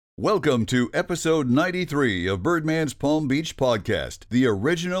Welcome to episode 93 of Birdman's Palm Beach Podcast, the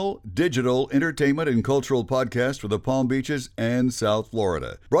original digital entertainment and cultural podcast for the Palm Beaches and South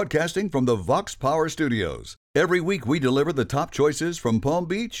Florida, broadcasting from the Vox Power Studios. Every week we deliver the top choices from Palm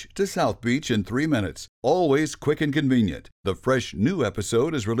Beach to South Beach in 3 minutes, always quick and convenient. The fresh new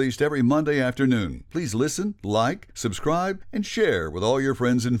episode is released every Monday afternoon. Please listen, like, subscribe, and share with all your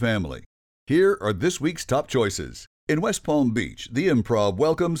friends and family. Here are this week's top choices. In West Palm Beach, the Improv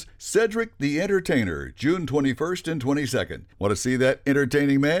welcomes Cedric the Entertainer, June 21st and 22nd. Want to see that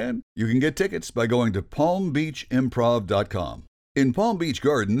entertaining man? You can get tickets by going to palmbeachimprov.com. In Palm Beach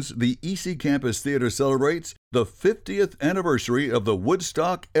Gardens, the EC Campus Theater celebrates the 50th anniversary of the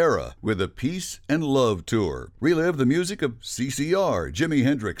Woodstock era with a Peace and Love Tour. Relive the music of CCR, Jimi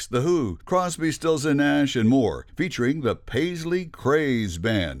Hendrix, The Who, Crosby, Stills and Nash, and more, featuring the Paisley Craze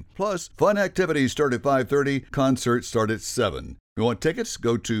Band. Plus, fun activities start at 5:30, concerts start at 7. If you want tickets,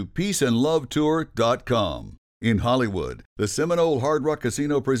 go to peaceandlovetour.com. In Hollywood, the Seminole Hard Rock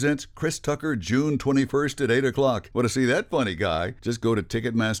Casino presents Chris Tucker June 21st at 8 o'clock. Want to see that funny guy? Just go to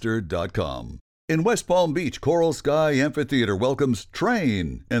Ticketmaster.com. In West Palm Beach, Coral Sky Amphitheater welcomes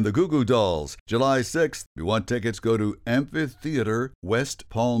Train and the Goo Goo Dolls, July 6th. If you want tickets, go to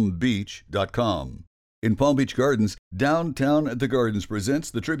amphitheaterwestpalmbeach.com. In Palm Beach Gardens, Downtown at the Gardens presents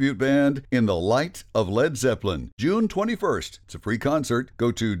the tribute band In the Light of Led Zeppelin, June 21st. It's a free concert.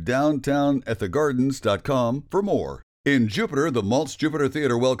 Go to downtownatthegardens.com for more. In Jupiter, the Maltz Jupiter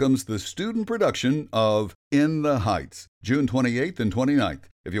Theater welcomes the student production of In the Heights, June 28th and 29th.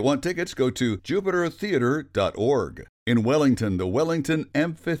 If you want tickets, go to jupitertheater.org. In Wellington, the Wellington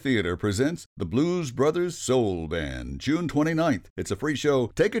Amphitheater presents the Blues Brothers Soul Band, June 29th. It's a free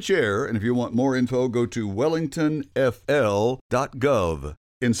show. Take a chair, and if you want more info, go to wellingtonfl.gov.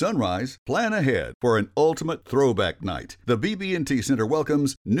 In Sunrise, plan ahead for an ultimate throwback night. The BB&T Center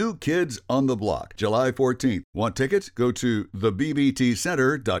welcomes New Kids on the Block, July 14th. Want tickets? Go to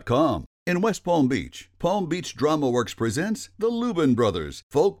thebbtcenter.com. In West Palm Beach Drama Works presents the Lubin Brothers,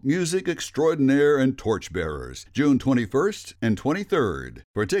 folk music extraordinaire and torchbearers, June 21st and 23rd.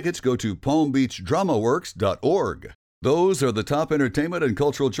 For tickets, go to palmbeachdramaworks.org. Those are the top entertainment and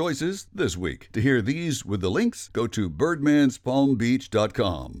cultural choices this week. To hear these with the links, go to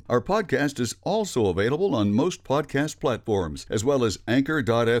birdmanspalmbeach.com. Our podcast is also available on most podcast platforms, as well as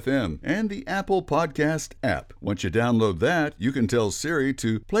Anchor.fm and the Apple Podcast app. Once you download that, you can tell Siri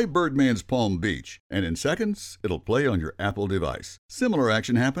to play Birdman's Palm Beach, and in seconds, it'll play on your Apple device. Similar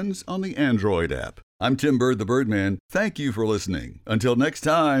action happens on the Android app. I'm Tim Bird, the Birdman. Thank you for listening. Until next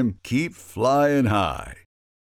time, keep flying high.